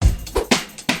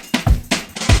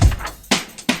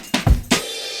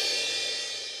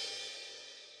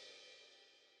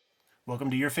Welcome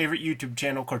to your favorite YouTube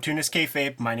channel, Cartoonist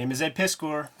Kayfabe. My name is Ed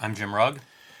Piskor. I'm Jim Rugg.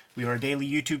 We are a daily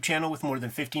YouTube channel with more than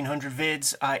 1,500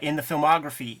 vids in the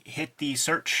filmography. Hit the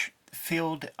search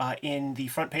field in the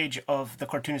front page of the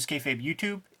Cartoonist Kayfabe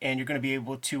YouTube, and you're going to be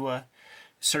able to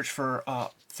search for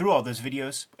through all those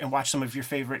videos and watch some of your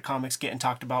favorite comics getting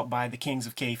talked about by the Kings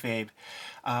of Kayfabe.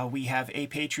 We have a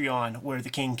Patreon where the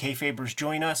King Kayfabers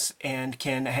join us and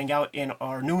can hang out in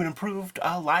our new and improved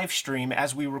live stream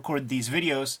as we record these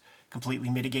videos. Completely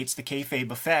mitigates the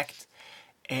kayfabe effect.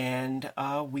 And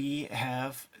we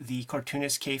have the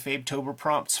Cartoonist Kayfabe Tober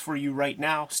prompts for you right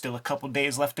now. Still a couple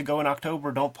days left to go in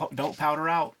October. Don't powder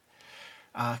out.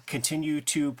 Continue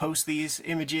to post these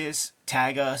images,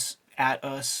 tag us, at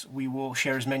us. We will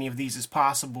share as many of these as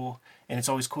possible, and it's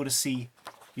always cool to see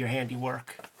your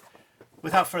handiwork.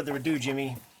 Without further ado,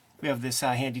 Jimmy, we have this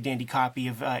handy dandy copy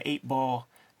of 8-Ball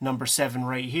number 7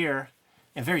 right here,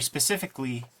 and very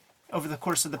specifically, over the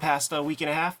course of the past week and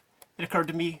a half, it occurred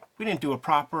to me we didn't do a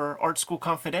proper Art School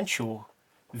Confidential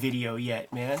video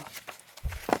yet, man.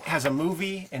 It has a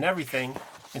movie and everything,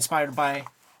 inspired by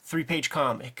 3-page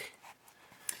comic.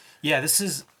 Yeah, this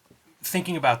is,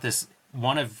 thinking about this,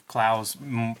 one of Clowes',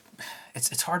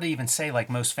 it's hard to even say like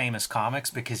most famous comics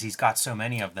because he's got so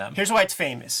many of them. Here's why it's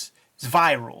famous. It's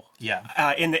viral.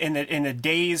 Yeah. In the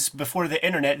days before the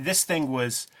internet, this thing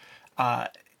was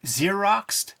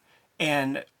Xeroxed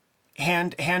and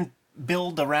hand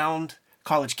built around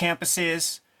college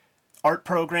campuses, art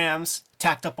programs,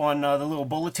 tacked up on the little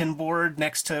bulletin board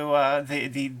next to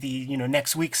the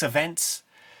next week's events.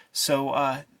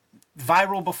 So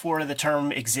viral before the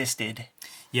term existed.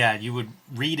 Yeah, you would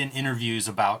read in interviews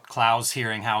about Clowes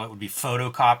hearing how it would be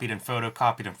photocopied and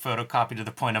photocopied and photocopied to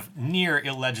the point of near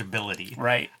illegibility.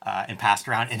 Right. And passed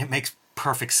around, and it makes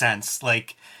perfect sense.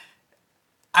 Like,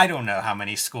 I don't know how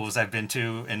many schools I've been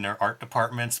to in their art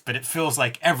departments, but it feels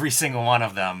like every single one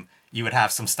of them, you would have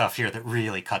some stuff here that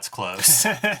really cuts close.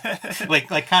 like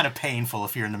kind of painful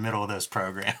if you're in the middle of those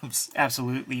programs.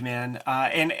 Absolutely, man.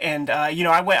 I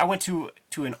went to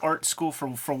an art school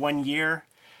for 1 year,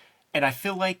 and I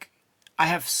feel like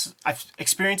I've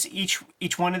experienced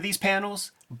each one of these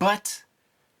panels, but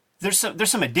there's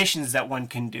some additions that one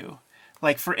can do.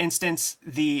 Like, for instance,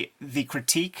 the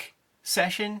critique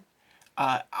session.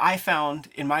 I found,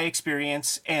 in my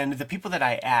experience, and the people that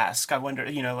I ask, I wonder,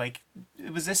 like,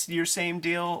 was this your same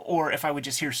deal? Or if I would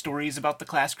just hear stories about the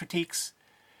class critiques,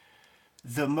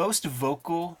 the most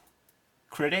vocal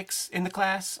critics in the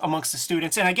class amongst the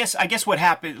students, and I guess what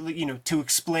happened, to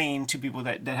explain to people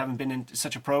that haven't been in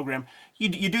such a program,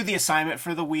 you do the assignment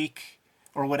for the week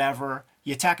or whatever,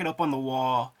 you tack it up on the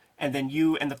wall, and then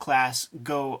you and the class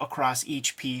go across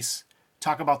each piece,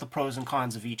 talk about the pros and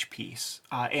cons of each piece.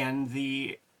 And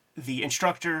the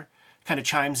instructor kind of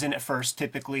chimes in at first,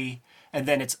 typically, and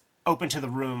then it's open to the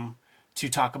room to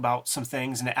talk about some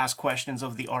things and to ask questions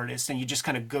of the artist. And you just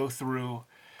kind of go through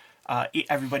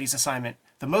everybody's assignment.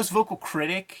 The most vocal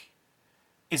critic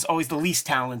is always the least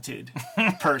talented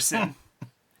person.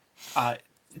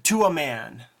 To a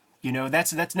man.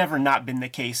 That's never not been the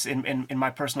case in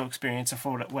my personal experience and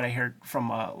for what I heard from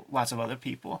lots of other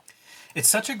people. It's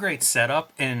such a great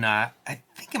setup, and I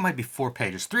think it might be 4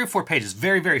 pages, 3 or 4 pages.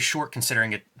 Very, very short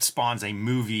considering it spawns a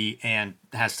movie and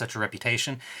has such a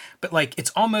reputation. But like,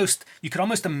 it's almost, you could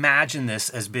almost imagine this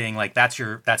as being like that's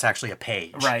actually a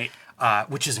page, right?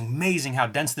 Which is amazing how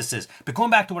dense this is. But going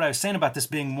back to what I was saying about this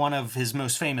being one of his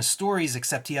most famous stories,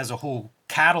 except he has a whole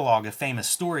catalog of famous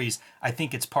stories, I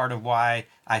think it's part of why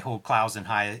I hold Clowes in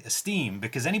high esteem,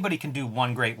 because anybody can do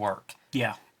one great work.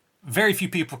 Yeah. Very few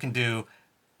people can do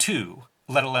 2,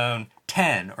 let alone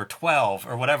 10 or 12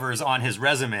 or whatever is on his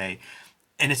resume.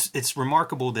 And it's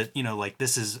remarkable that, like,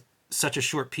 this is such a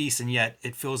short piece, and yet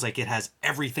it feels like it has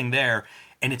everything there.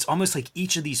 And it's almost like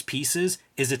each of these pieces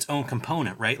is its own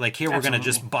component, right? Like, here we're going to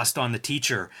just bust on the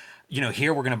teacher.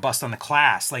 Here we're going to bust on the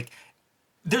class. Like,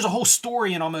 there's a whole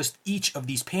story in almost each of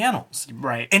these panels.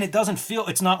 Right. And it doesn't feel,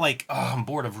 it's not like, oh, I'm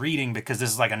bored of reading because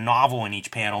this is like a novel in each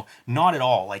panel. Not at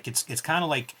all. Like, it's kind of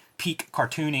like peak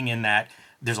cartooning in that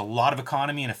there's a lot of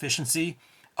economy and efficiency.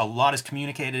 A lot is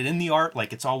communicated in the art,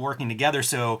 like it's all working together.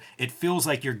 So it feels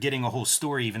like you're getting a whole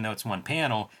story, even though it's one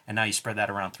panel. And now you spread that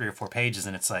around 3 or 4 pages,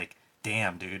 and it's like,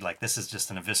 damn, dude, like this is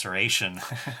just an evisceration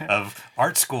of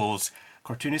art schools.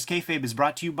 Cartoonist Kayfabe is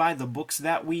brought to you by The Books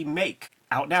That We Make.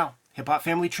 Out now. Hip Hop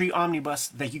Family Tree Omnibus.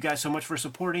 Thank you guys so much for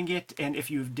supporting it. And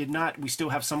if you did not, we still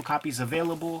have some copies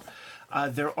available.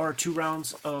 There are 2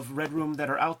 rounds of Red Room that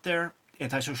are out there.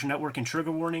 Antisocial Network and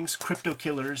Trigger Warnings. Crypto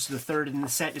Killers, the 3rd in the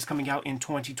set, is coming out in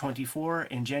 2024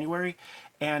 in January.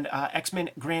 And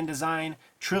X-Men Grand Design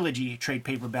Trilogy trade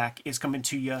paperback is coming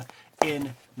to you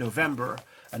in November.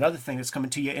 Another thing that's coming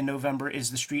to you in November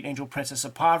is the Street Angel Princess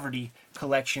of Poverty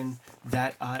collection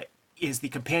that is the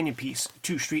companion piece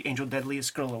to Street Angel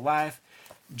Deadliest Girl Alive.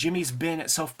 Jimmy's been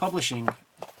self-publishing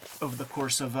over the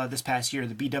course of this past year,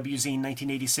 the BW Zine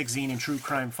 1986 zine and True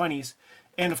Crime Funnies.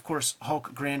 And of course,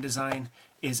 Hulk Grand Design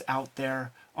is out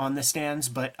there on the stands,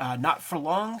 but not for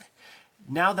long.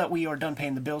 Now that we are done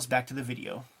paying the bills, back to the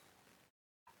video.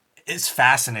 It's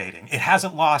fascinating. It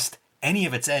hasn't lost any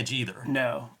of its edge either.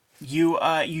 No.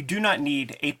 You do not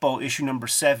need 8-Ball issue number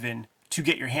 7 to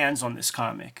get your hands on this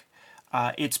comic.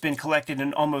 It's been collected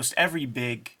in almost every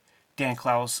big Dan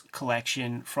Clowes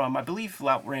collection, from, I believe,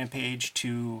 Lout Rampage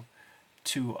to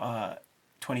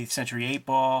 20th Century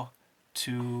 8-Ball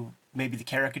to maybe the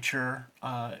caricature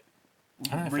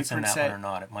I don't know if it's in that set. one or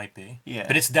not. It might be. Yeah.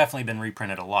 But it's definitely been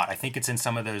reprinted a lot. I think it's in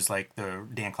some of those, like the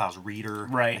Dan Clowes Reader.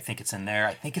 Right. I think it's in there.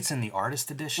 I think it's in the Artist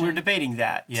Edition. We're debating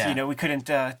that. Yeah. You know, we couldn't...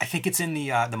 I think it's in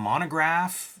the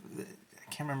monograph. I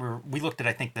can't remember. We looked at,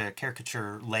 I think, the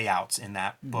caricature layouts in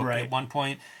that book Right. at one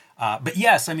point. But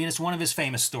yes, I mean, it's one of his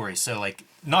famous stories. So, like,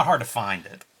 not hard to find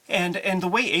it. And the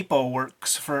way 8-Ball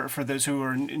works, for those who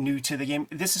are new to the game,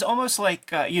 this is almost like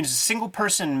it's a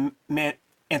single-person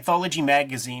anthology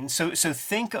magazine. So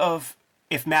think of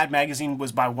if Mad Magazine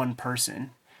was by one person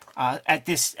at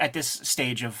this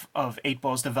stage of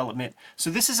 8-Ball's development. So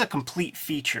this is a complete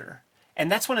feature,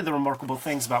 and that's one of the remarkable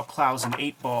things about Clowes and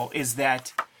 8-Ball is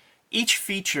that each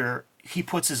feature he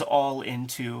puts his all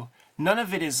into. None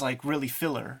of it is like really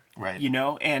filler, Right. You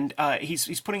know, and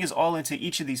he's putting his all into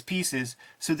each of these pieces.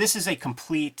 So this is a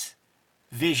complete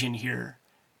vision here.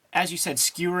 As you said,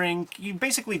 skewering. You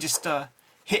basically just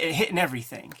hitting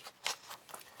everything.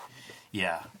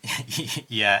 Yeah.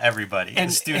 Yeah, everybody. And-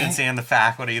 the students and the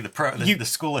faculty, the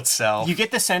school itself. You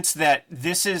get the sense that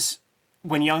this is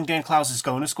when young Dan Clowes is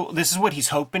going to school. This is what he's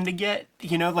hoping to get.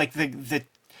 You know, like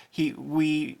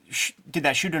we did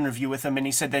that shoot interview with him, and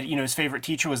he said that his favorite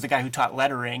teacher was the guy who taught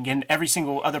lettering, and every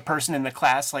single other person in the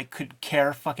class like could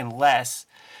care fucking less.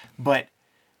 But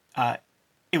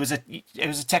it was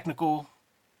a technical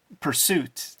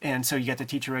pursuit, and so you got the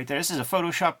teacher right there. This is a photo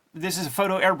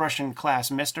airbrushing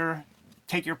class, mister.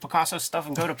 Take your Picasso stuff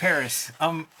and go to Paris.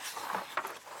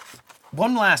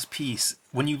 One last piece.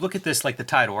 When you look at this, like the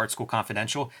title, Art School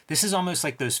Confidential, this is almost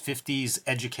like those 50s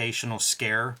educational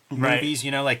scare Right. movies,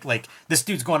 like this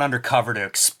dude's going undercover to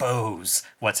expose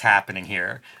what's happening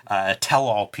here. A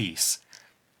tell-all piece.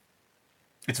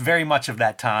 It's very much of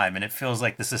that time, and it feels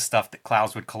like this is stuff that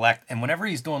Clowes would collect. And whenever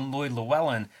he's doing Lloyd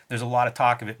Llewellyn, there's a lot of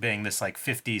talk of it being this like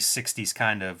 50s, 60s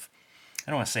kind of,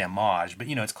 I don't want to say homage, but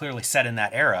it's clearly set in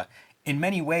that era. In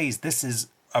many ways, this is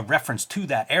a reference to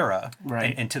that era,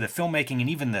 Right. and to the filmmaking and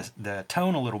even the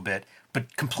tone a little bit,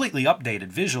 but completely updated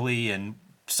visually and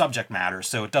subject matter,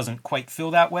 so it doesn't quite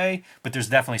feel that way, but there's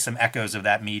definitely some echoes of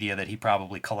that media that he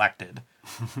probably collected.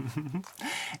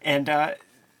 And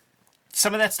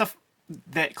some of that stuff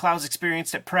that Clowes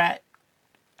experienced at Pratt,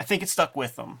 I think it stuck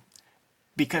with him.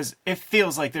 Because it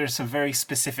feels like there's some very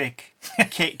specific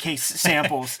case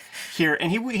samples here, and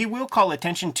he will call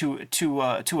attention to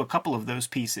a couple of those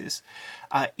pieces.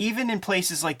 Even in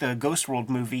places like the Ghost World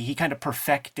movie, he kind of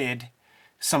perfected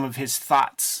some of his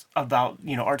thoughts about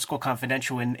Art School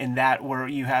Confidential in that, where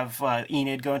you have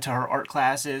Enid going to her art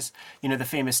classes. The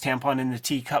famous tampon in the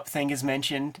teacup thing is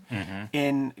mentioned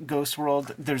in Ghost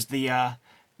World. There's the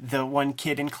one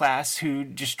kid in class who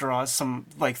just draws some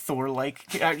like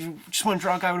Thor-like. I just want to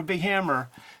draw a guy with a big hammer.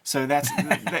 So that's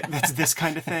this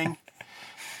kind of thing.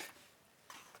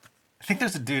 I think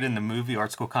there's a dude in the movie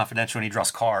Art School Confidential, and he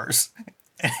draws cars.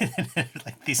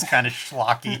 Like these kind of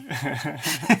schlocky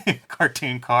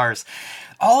cartoon cars.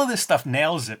 All of this stuff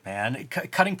nails it, man.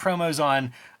 Cutting promos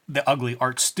on the ugly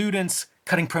art students,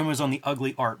 cutting promos on the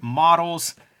ugly art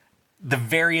models, the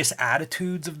various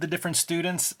attitudes of the different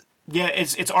students. Yeah,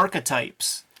 it's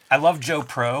archetypes. I love Joe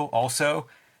Pro also,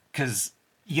 because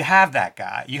you have that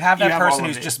guy. You have that person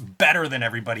who's just better than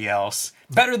everybody else,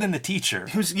 better than the teacher.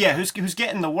 Who's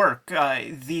getting the work.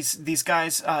 These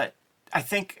guys, I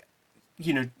think,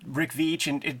 Rick Veitch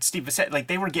and Steve Bissett, like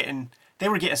they were getting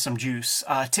some juice.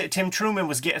 Tim Truman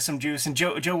was getting some juice, and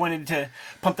Joe wanted to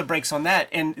pump the brakes on that,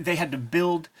 and they had to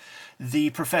build the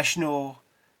professional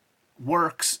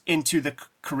works into the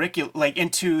curriculum, like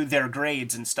into their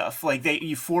grades and stuff. Like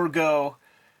you forego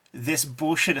this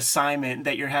bullshit assignment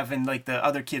that you're having like the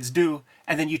other kids do,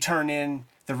 and then you turn in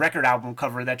the record album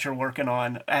cover that you're working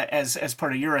on as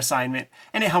part of your assignment,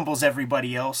 and it humbles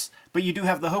everybody else. But you do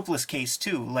have the hopeless case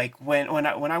too. Like when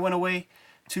I went away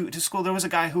to school, there was a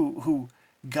guy who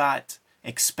got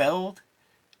expelled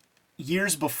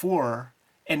years before,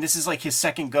 and this is like his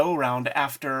second go around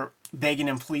after begging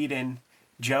and pleading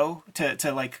Joe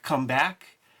to like come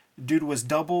back. Dude was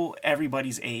double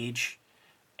everybody's age,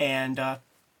 and I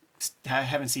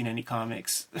haven't seen any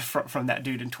comics from that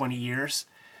dude in 20 years.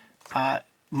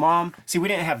 Mom, see, we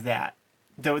didn't have that.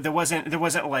 There wasn't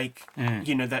like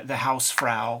the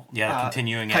housefrau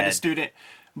continuing kind ed of student,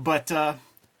 but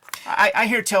I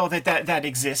hear tell that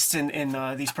exists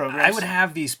in these programs. I would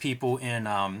have these people in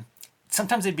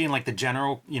sometimes they'd be in like the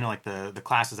general, like the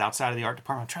classes outside of the art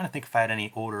department. I'm trying to think if I had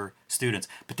any older students,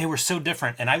 but they were so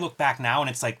different. And I look back now and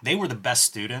it's like they were the best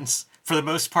students for the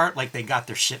most part. Like they got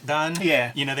their shit done.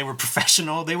 Yeah. They were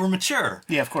professional. They were mature.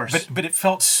 Yeah, of course. But it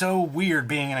felt so weird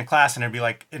being in a class and it'd be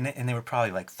like, and they were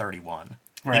probably like 31.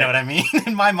 Right. You know what I mean?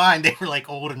 In my mind, they were like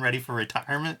old and ready for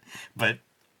retirement, but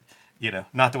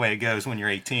not the way it goes when you're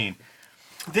 18.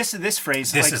 This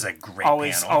phrase is a great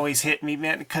always hit me,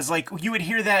 man, because like you would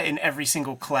hear that in every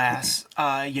single class.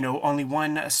 Only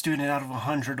one student out of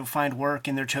 100 will find work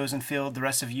in their chosen field. The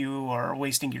rest of you are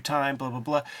wasting your time. Blah blah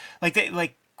blah. But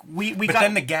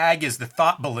then the gag is the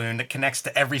thought balloon that connects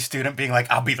to every student being like,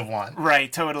 "I'll be the one."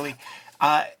 Right. Totally.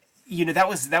 That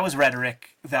was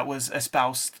rhetoric that was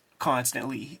espoused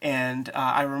constantly, and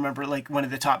I remember like one of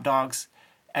the top dogs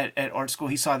at art school,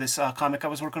 he saw this comic I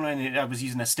was working on, and I was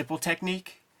using a stipple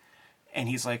technique. And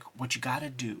he's like, what you gotta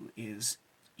do is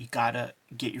you gotta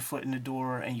get your foot in the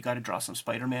door and you gotta draw some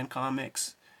Spider-Man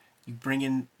comics. You bring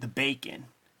in the bacon,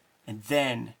 and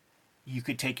then you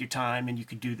could take your time and you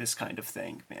could do this kind of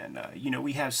thing, man.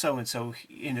 We have so-and-so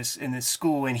in this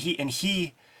school, and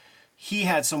he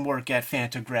had some work at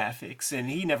Fantagraphics, and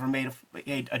he never made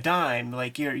a dime.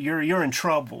 Like you're in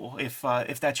trouble if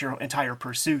that's your entire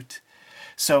pursuit.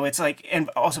 So it's like, and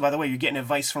also, by the way, you're getting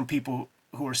advice from people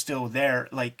who are still there,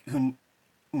 like who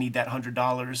need that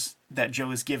 $100 that Joe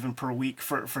is given per week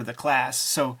for the class.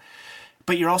 So,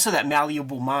 but you're also that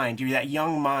malleable mind. You're that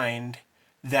young mind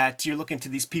that you're looking to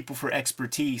these people for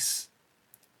expertise.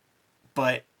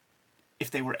 But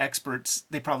if they were experts,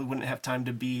 they probably wouldn't have time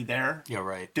to be there. Yeah,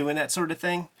 right. Doing that sort of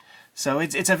thing. So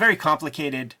it's a very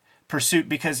complicated pursuit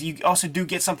because you also do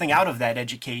get something out of that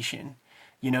education.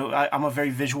 I'm a very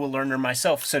visual learner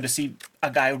myself, so to see a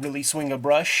guy really swing a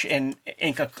brush and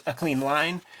ink a clean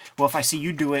line, well, if I see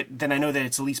you do it, then I know that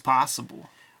it's at least possible.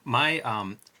 My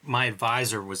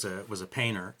advisor was a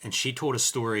painter, and she told a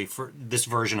story. For this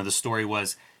version of the story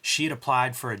was she had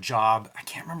applied for a job. I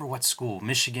can't remember what school,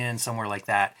 Michigan, somewhere like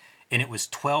that, and it was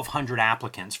 1,200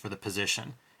 applicants for the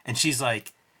position. And she's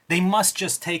like, they must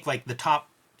just take like the top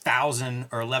 1,000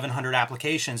 or 1,100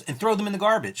 applications and throw them in the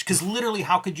garbage, because literally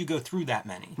how could you go through that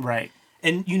many? Right.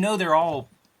 And they're all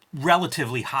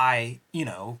relatively high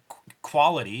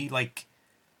quality, like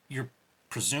you're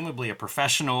presumably a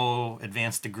professional,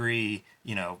 advanced degree,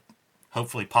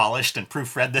 hopefully polished and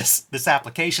proofread this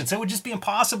application, so it would just be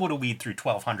impossible to weed through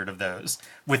 1,200 of those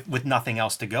with nothing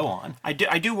else to go on. I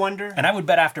do wonder, and I would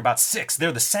bet after about 6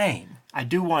 they're the same. I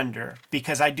do wonder,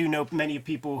 because I do know many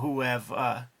people who have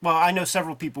I know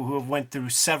several people who have went through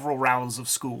several rounds of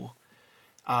school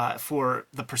for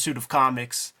the pursuit of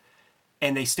comics,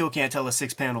 and they still can't tell a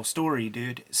 6-panel story,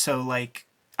 dude. So like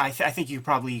I think you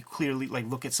probably clearly like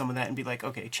look at some of that and be like,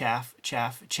 okay, chaff.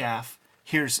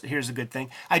 Here's a good thing.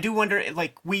 I do wonder,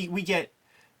 like we get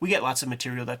lots of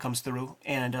material that comes through,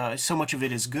 and so much of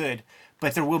it is good,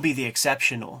 but there will be the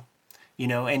exceptional,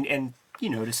 and you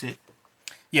notice it.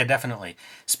 Yeah, definitely.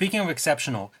 Speaking of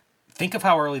exceptional, think of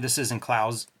how early this is in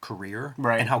Clowes' career,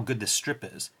 right, and how good this strip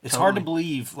is. It's totally hard to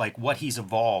believe like what he's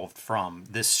evolved from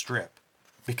this strip,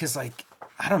 because like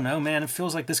I don't know, man, it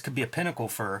feels like this could be a pinnacle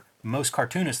for most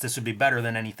cartoonists. This would be better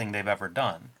than anything they've ever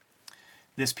done.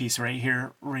 This piece right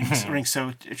here rings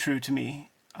so true to me.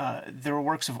 There are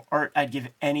works of art I'd give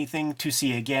anything to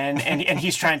see again, and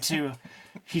he's trying to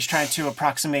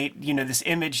approximate this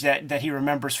image that he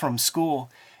remembers from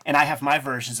school, and I have my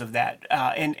versions of that.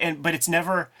 But it's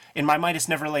never, in my mind, it's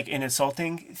never like an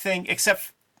insulting thing,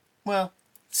 except, well,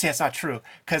 see, that's not true,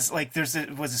 because like was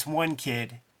this one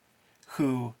kid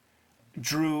who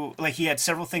drew, like he had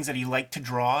several things that he liked to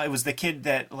draw. It was the kid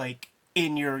that like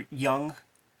in your young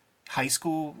high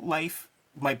school life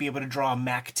might be able to draw a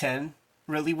Mac 10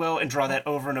 really well and draw that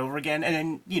over and over again.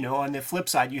 And then, on the flip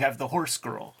side, you have the horse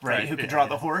girl, right? Who could draw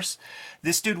the horse.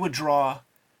 This dude would draw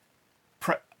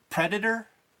Predator,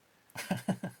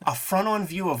 a front-on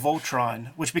view of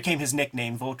Voltron, which became his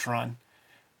nickname, Voltron,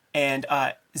 and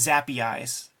Zappy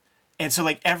Eyes. And so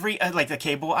like every, like the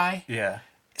cable eye. Yeah.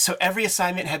 So every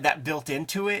assignment had that built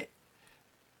into it.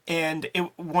 And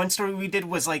one story we did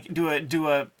was like do a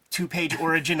 2-page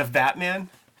origin of Batman,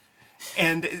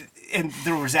 and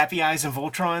there were Zappy Eyes and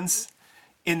Voltrons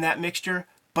in that mixture.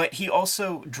 But he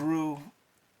also drew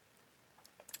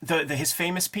his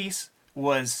famous piece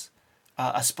was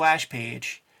a splash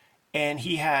page, and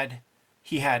he had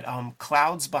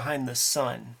clouds behind the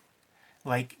sun,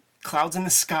 like clouds in the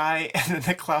sky, and then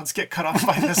the clouds get cut off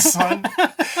by the sun,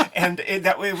 and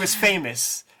it was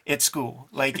famous at school.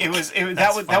 Like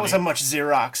that was a much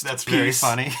Xerox. That's piece very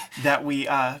funny. that we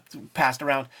passed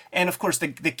around, and of course the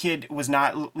kid was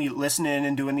not listening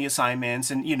and doing the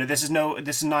assignments, and this is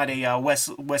not a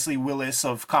Wesley Willis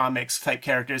of comics type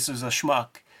character. This is a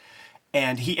schmuck,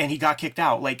 and he got kicked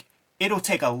out. Like, it'll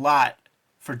take a lot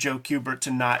for Joe Kubert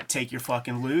to not take your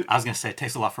fucking loot. I was gonna say it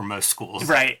takes a lot for most schools,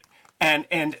 Right.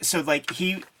 And so, like,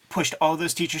 he pushed all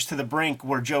those teachers to the brink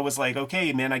where Joe was like,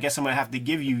 okay, man, I guess I'm going to have to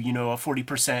give you, a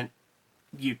 40%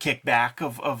 kickback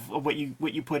of what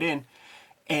you put in.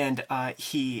 And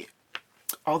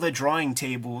all the drawing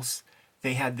tables,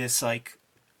 they had this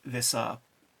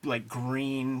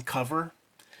green cover,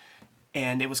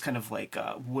 and it was kind of like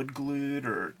wood glued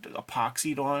or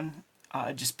epoxied on,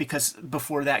 just because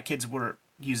before that kids were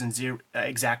using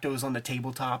X-Actos on the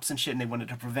tabletops and shit, and they wanted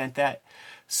to prevent that.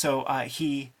 So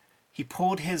he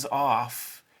pulled his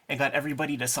off and got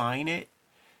everybody to sign it.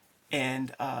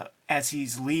 And as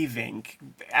he's leaving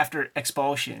after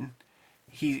expulsion,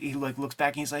 he like looks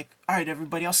back and he's like, "All right,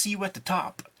 everybody, I'll see you at the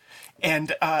top."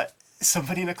 And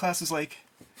somebody in the class was like,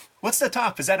 "What's the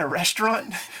top? Is that a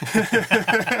restaurant?"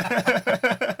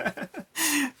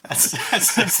 That's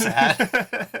so sad.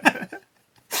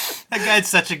 That guy had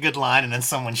such a good line, and then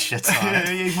someone shits on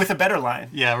it. With a better line.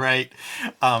 Yeah, right.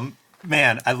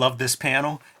 Man, I love this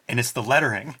panel, and it's the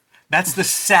lettering. That's the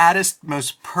saddest,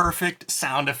 most perfect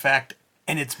sound effect,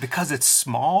 and it's because it's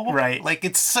small. Right. Like,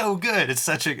 it's so good.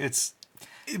 It's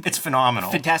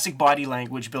phenomenal. Fantastic body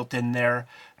language built in there.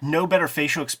 No better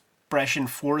facial expression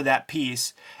for that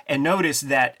piece. And notice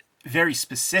that very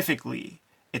specifically,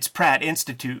 it's Pratt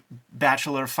Institute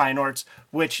Bachelor of Fine Arts,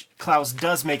 which Clowes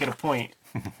does make it a point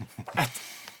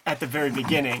at the very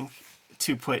beginning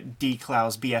to put D.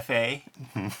 Clowes BFA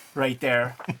right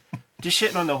there. Just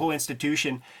shitting on the whole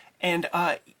institution. And,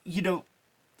 I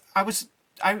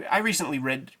recently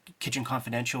read Kitchen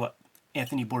Confidential,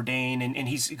 Anthony Bourdain, and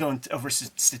he's going over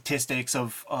statistics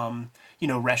of,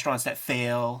 restaurants that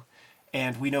fail.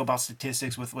 And we know about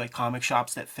statistics with like comic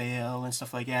shops that fail and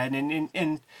stuff like that.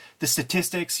 And the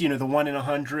statistics, the 1 in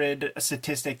 100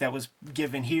 statistic that was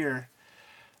given here,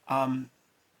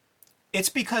 it's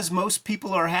because most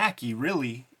people are hacky,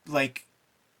 really. Like,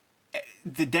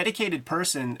 the dedicated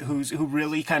person who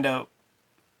really kind of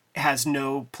has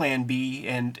no plan B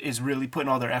and is really putting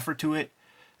all their effort to it,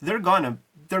 they're gonna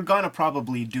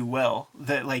probably do well.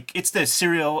 That, like, it's the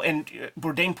serial, and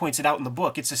Bourdain points it out in the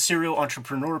book, it's the serial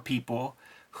entrepreneur people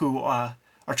who are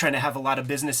trying to have a lot of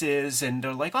businesses, and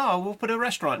they're like, oh, we'll put a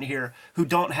restaurant in here, who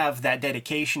don't have that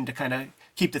dedication to kind of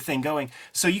keep the thing going.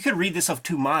 So you could read this of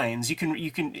two minds. You can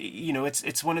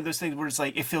it's one of those things where it's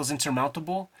like it feels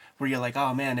insurmountable, where you're like,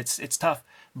 oh man, it's tough.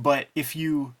 But if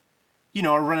you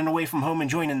are running away from home and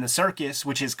joining the circus,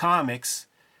 which is comics,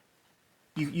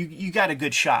 you got a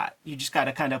good shot. You just got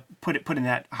to kind of put in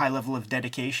that high level of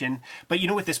dedication. But you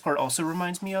know what this part also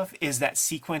reminds me of is that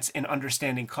sequence in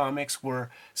Understanding Comics where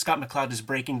Scott McCloud is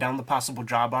breaking down the possible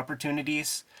job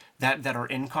opportunities that are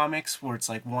in comics, where it's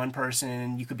like one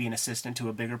person, you could be an assistant to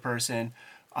a bigger person.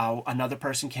 Another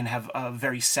person can have a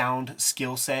very sound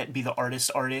skill set, be the artist.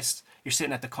 You're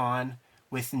sitting at the con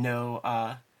with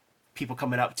no people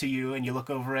coming up to you, and you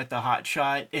look over at the hot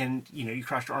shot, and you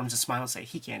cross your arms and smile and say,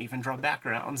 he can't even draw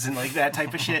backgrounds, and like that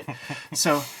type of shit.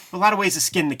 So a lot of ways to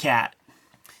skin the cat.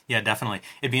 Yeah, definitely.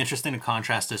 It'd be interesting to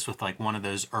contrast this with like one of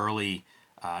those early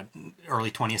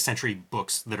 20th century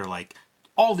books that are like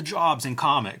all the jobs in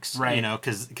comics, right?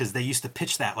 Because they used to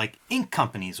pitch that, like ink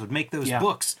companies would make those Yeah.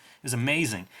 books. It was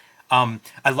amazing.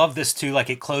 I love this too. Like,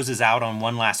 it closes out on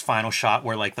one last final shot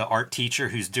where like the art teacher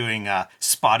who's doing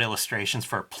spot illustrations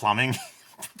for plumbing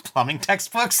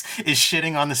textbooks is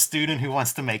shitting on the student who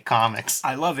wants to make comics.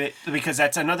 I love it because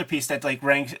that's another piece that like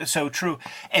rang so true.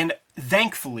 And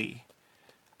thankfully,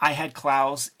 I had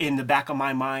Clowes in the back of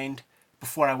my mind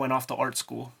before I went off to art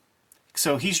school.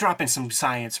 So he's dropping some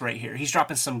science right here. He's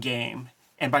dropping some game,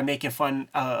 and by making fun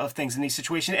of things in these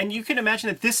situations. And you can imagine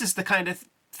that this is the kind of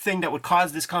thing that would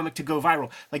cause this comic to go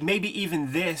viral. Like, maybe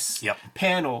even this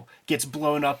panel gets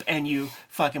blown up and you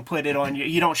fucking put it on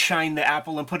you don't shine the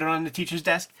apple and put it on the teacher's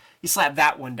desk. You slap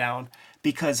that one down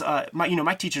because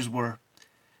my teachers were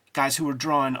guys who were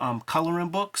drawing coloring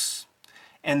books,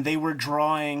 and they were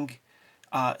drawing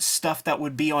stuff that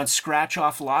would be on scratch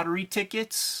off lottery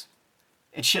tickets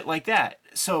and shit like that.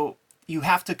 So you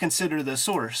have to consider the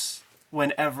source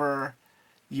whenever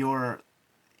you're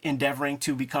endeavoring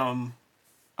to become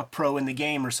a pro in the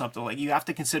game or something, like, you have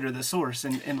to consider the source,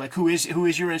 and like, who is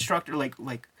your instructor, like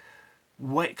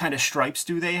what kind of stripes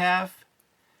do they have,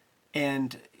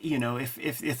 and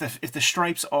if the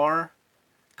stripes are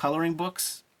coloring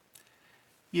books,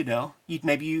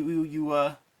 maybe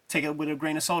you take it with a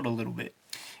grain of salt a little bit.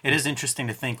 It is interesting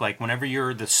to think, like, whenever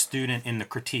you're the student in the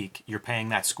critique, you're paying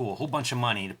that school a whole bunch of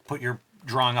money to put your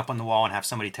drawing up on the wall and have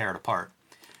somebody tear it apart.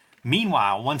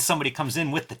 Meanwhile, once somebody comes in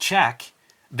with the check,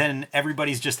 then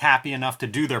everybody's just happy enough to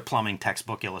do their plumbing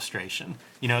textbook illustration.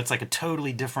 It's like a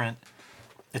totally different...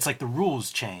 It's like the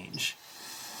rules change.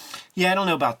 Yeah, I don't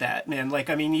know about that, man. Like,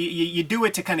 I mean, you do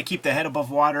it to kind of keep the head above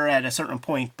water at a certain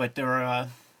point, but there are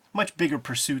much bigger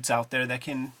pursuits out there that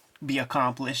can be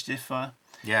accomplished if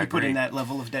you put in that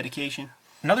level of dedication.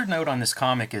 Another note on this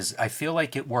comic is I feel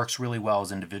like it works really well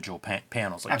as individual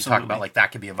panels. Like Absolutely. you talk about, like,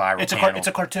 that could be a viral panel. It's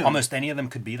a cartoon. Almost any of them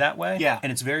could be that way. Yeah.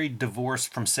 And it's very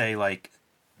divorced from, say, like,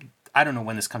 I don't know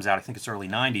when this comes out. I think it's early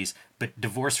 90s. But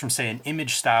divorced from, say, an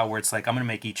image style where it's like, I'm going to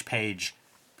make each page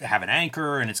have an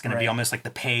anchor, and it's going to be almost like the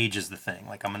page is the thing.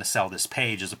 Like, I'm going to sell this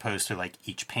page, as opposed to, like,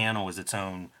 each panel is its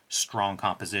own strong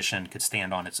composition, could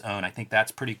stand on its own. I think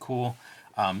that's pretty cool.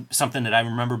 Something that I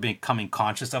remember becoming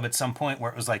conscious of at some point,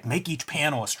 where it was like, make each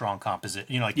panel a strong composition.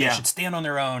 They should stand on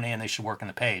their own and they should work on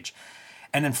the page.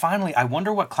 And then finally, I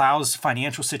wonder what Clowes'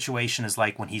 financial situation is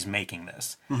like when he's making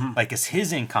this. Mm-hmm. Like, is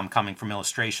his income coming from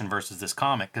illustration versus this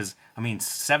comic? Because, I mean,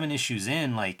 7 issues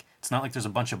in, like, it's not like there's a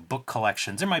bunch of book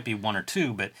collections. There might be 1 or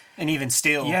 2, but... And even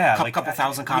still, a couple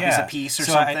thousand copies a piece or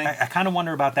something. I kind of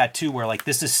wonder about that, too, where, like,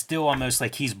 this is still almost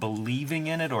like he's believing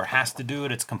in it or has to do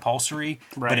it. It's compulsory,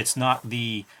 but it's not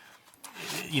the...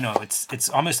 it's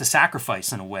almost a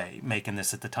sacrifice in a way, making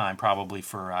this at the time, probably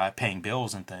for paying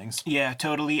bills and things. Yeah,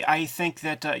 totally. I think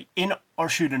that in our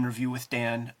shoot interview with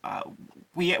Dan,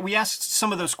 we asked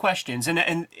some of those questions,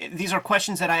 and these are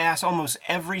questions that I asked almost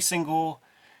every single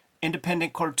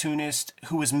independent cartoonist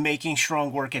who was making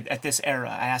strong work at this era.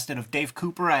 I asked it of Dave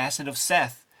Cooper. I asked it of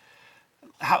Seth.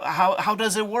 How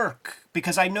does it work?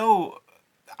 Because I know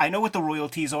what the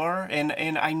royalties are, and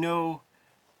I know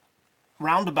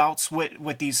roundabouts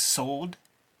what these sold.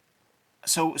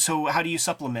 So how do you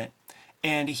supplement?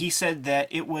 And he said that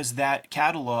it was that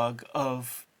catalog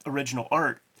of original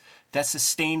art that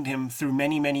sustained him through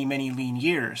many, many, many lean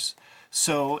years.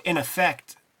 So in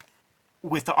effect,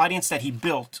 with the audience that he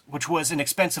built, which was an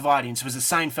expensive audience, it was a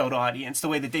Seinfeld audience, the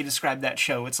way that they described that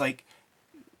show, it's like,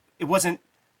 it wasn't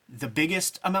the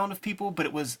biggest amount of people, but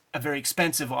it was a very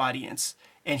expensive audience.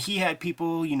 And he had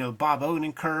people, Bob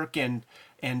Odenkirk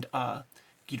and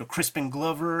Crispin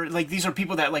Glover. Like, these are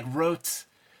people that, like, wrote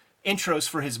intros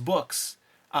for his books.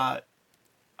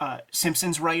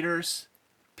 Simpsons writers,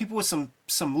 people with some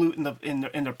loot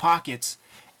in their pockets,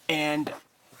 and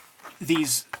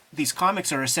these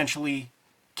comics are essentially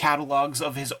catalogs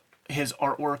of his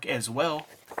artwork as well.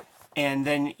 And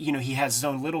then he has his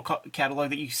own little catalog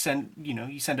that you send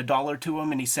 $1 to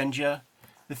him, and he sends you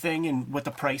the thing and what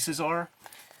the prices are.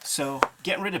 So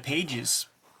getting rid of pages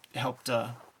helped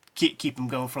keep him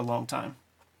going for a long time.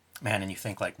 Man, and you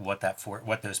think, like, what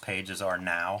those pages are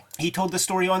now. He told the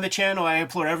story on the channel. I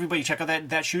implore everybody, check out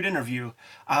that shoot interview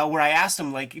where I asked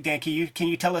him, like, Dan, can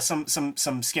you tell us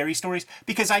some scary stories?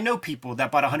 Because I know people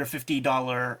that bought $150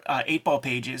 8-ball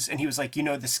pages, and he was like,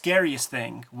 the scariest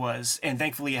thing was, and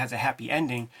thankfully it has a happy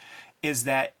ending, is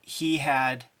that he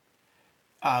had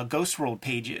ghost rolled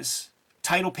pages,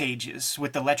 title pages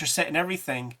with the letter set and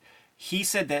everything. He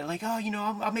said that, like,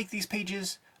 I'll make these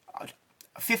pages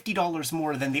 $50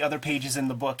 more than the other pages in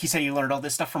the book. He said he learned all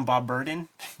this stuff from Bob Burden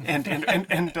and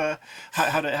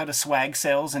how to swag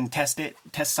sales and test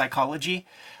psychology,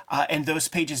 and those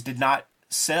pages did not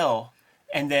sell.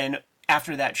 And then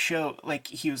after that show, like,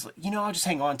 he was like, I'll just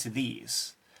hang on to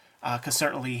these, because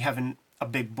certainly having a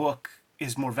big book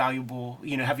is more valuable.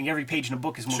 Having every page in a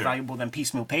book is more valuable than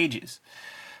piecemeal pages.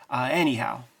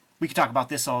 Anyhow. We could talk about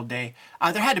this all day.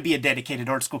 There had to be a dedicated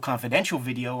Art School Confidential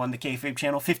video on the Kayfabe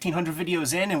channel. 1,500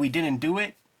 videos in, and we didn't do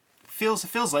it.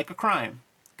 Feels like a crime.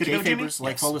 Good to go, Jimmy?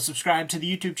 Like, follow, subscribe to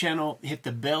the YouTube channel. Hit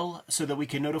the bell so that we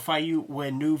can notify you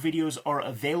when new videos are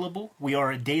available. We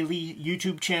are a daily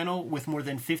YouTube channel with more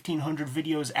than 1,500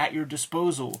 videos at your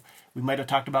disposal. We might have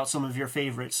talked about some of your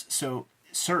favorites, so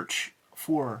search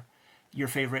for your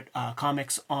favorite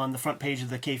comics on the front page of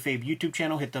the Kayfabe YouTube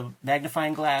channel. Hit the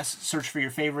magnifying glass, search for your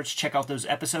favorites, check out those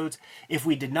episodes. If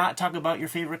we did not talk about your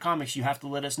favorite comics, you have to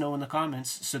let us know in the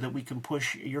comments so that we can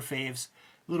push your faves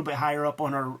a little bit higher up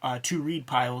on our to-read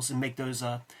piles and make those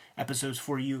episodes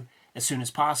for you as soon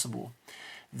as possible.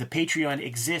 the Patreon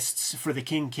exists for the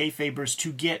King Kayfabers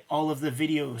to get all of the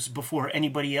videos before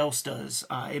anybody else does.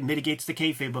 It mitigates the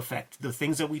kayfabe effect. The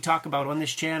things that we talk about on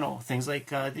this channel, things like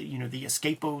the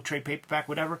Escapo trade paperback,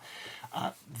 whatever,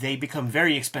 they become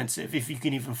very expensive if you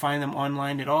can even find them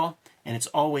online at all. And it's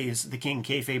always the King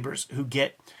Kayfabers who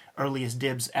get earliest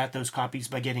dibs at those copies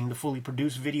by getting the fully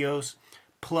produced videos,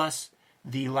 plus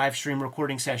the live stream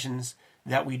recording sessions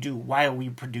that we do while we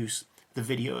produce the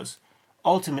videos.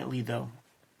 Ultimately, though,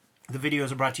 the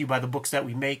videos are brought to you by the books that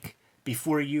we make.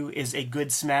 Before you is a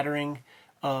good smattering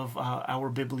of our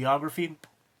bibliography,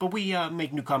 but we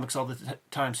make new comics all the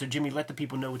time. So, Jimmy, let the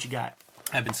people know what you got.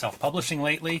 I've been self-publishing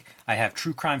lately. I have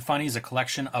True Crime Funnies, a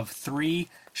collection of 3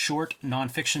 short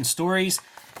nonfiction stories.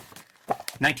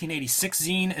 1986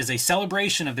 zine is a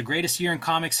celebration of the greatest year in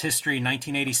comics history,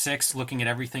 1986, looking at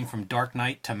everything from Dark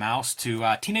Knight to Mouse to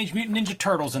Teenage Mutant Ninja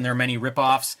Turtles and their many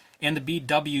ripoffs. And the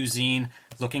BW zine,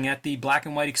 looking at the black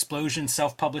and white explosion,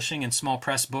 self-publishing, and small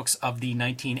press books of the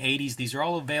 1980s. These are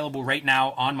all available right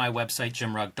now on my website,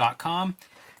 jimrugg.com.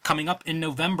 Coming up in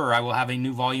November, I will have a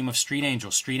new volume of Street Angel.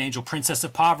 Street Angel, Princess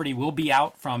of Poverty will be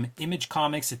out from Image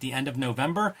Comics at the end of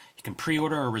November. You can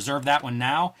pre-order or reserve that one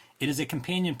now. It is a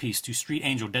companion piece to Street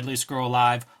Angel, Deadliest Girl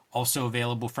Alive, also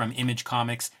available from Image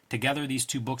Comics. Together, these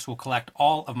 2 books will collect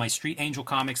all of my Street Angel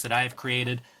comics that I have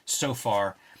created so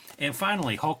far. And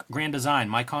finally, Hulk Grand Design,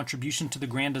 my contribution to the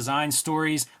Grand Design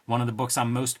stories, one of the books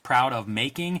I'm most proud of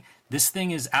making. This thing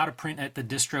is out of print at the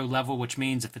distro level, which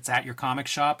means if it's at your comic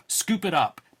shop, scoop it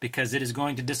up, because it is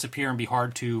going to disappear and be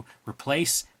hard to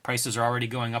replace. Prices are already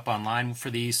going up online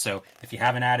for these, so if you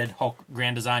haven't added Hulk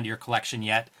Grand Design to your collection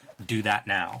yet, do that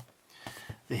now.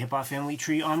 The Hip Hop Family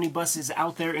Tree Omnibus is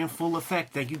out there in full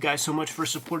effect. Thank you guys so much for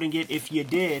supporting it if you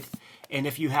did. And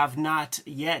if you have not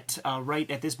yet, right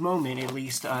at this moment at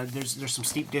least, there's some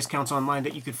steep discounts online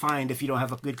that you could find if you don't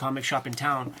have a good comic shop in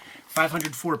town.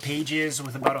 504 pages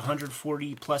with about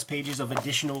 140 plus pages of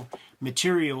additional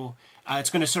material. It's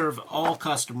going to serve all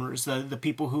customers. The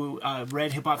people who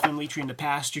read Hip Hop Family Tree in the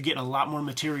past, you're getting a lot more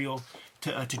material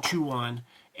to chew on.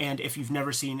 And if you've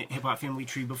never seen Hip Hop Family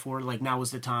Tree before, like, now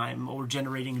is the time. Or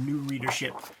generating new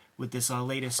readership with this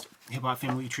latest Hip Hop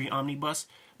Family Tree Omnibus.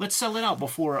 Let's sell it out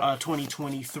before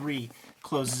 2023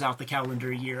 closes out the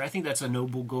calendar year. I think that's a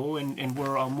noble goal, and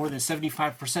we're more than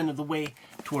 75% of the way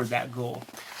toward that goal.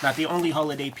 Not the only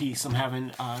holiday piece I'm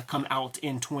having come out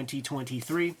in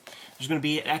 2023. There's going to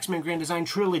be an X-Men Grand Design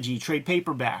Trilogy trade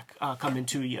paperback coming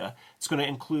to you. It's going to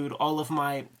include all of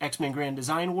my X-Men Grand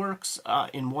Design works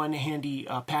in one handy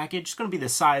package. It's going to be the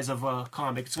size of a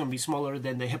comic. It's going to be smaller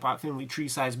than the Hip Hop Family Tree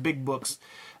size big books,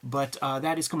 but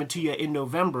that is coming to you in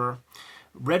November.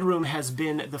 Red Room has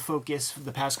been the focus for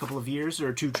the past couple of years. There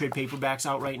are 2 trade paperbacks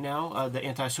out right now, the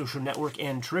Antisocial Network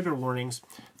and Trigger Warnings.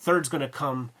 Third's going to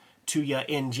come to you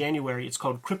in January. It's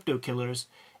called Crypto Killers.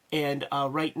 And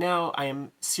right now I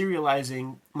am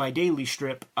serializing my daily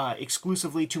strip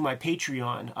exclusively to my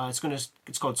Patreon.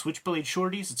 It's called Switchblade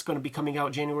Shorties. It's going to be coming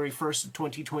out January 1st of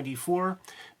 2024.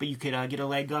 But you could get a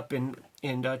leg up and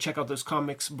check out those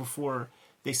comics before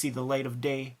they see the light of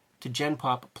day to Gen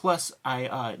Pop. Plus,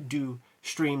 I do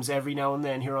streams every now and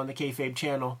then here on the Kayfabe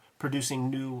channel,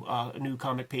 producing new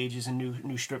comic pages and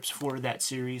new strips for that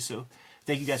series. So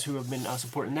thank you guys who have been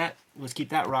supporting that. Let's keep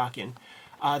that rocking.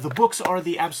 The books are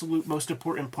the absolute most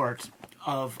important part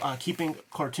of keeping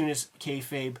cartoonist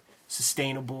Kayfabe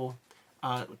sustainable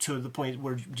to the point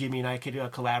where Jimmy and I could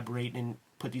collaborate and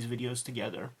put these videos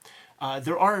together.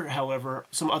 There are, however,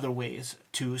 some other ways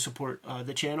to support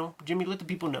the channel. Jimmy, let the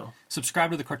people know. Subscribe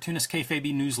to the Cartoonist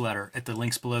Kayfabe newsletter at the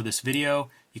links below this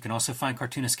video. You can also find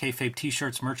Cartoonist Kayfabe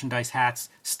t-shirts, merchandise, hats,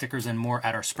 stickers, and more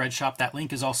at our spread shop. That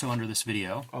link is also under this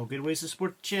video. All good ways to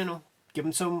support the channel. Give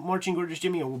them some marching orders,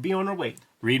 Jimmy, and we'll be on our way.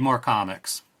 Read more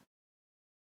comics.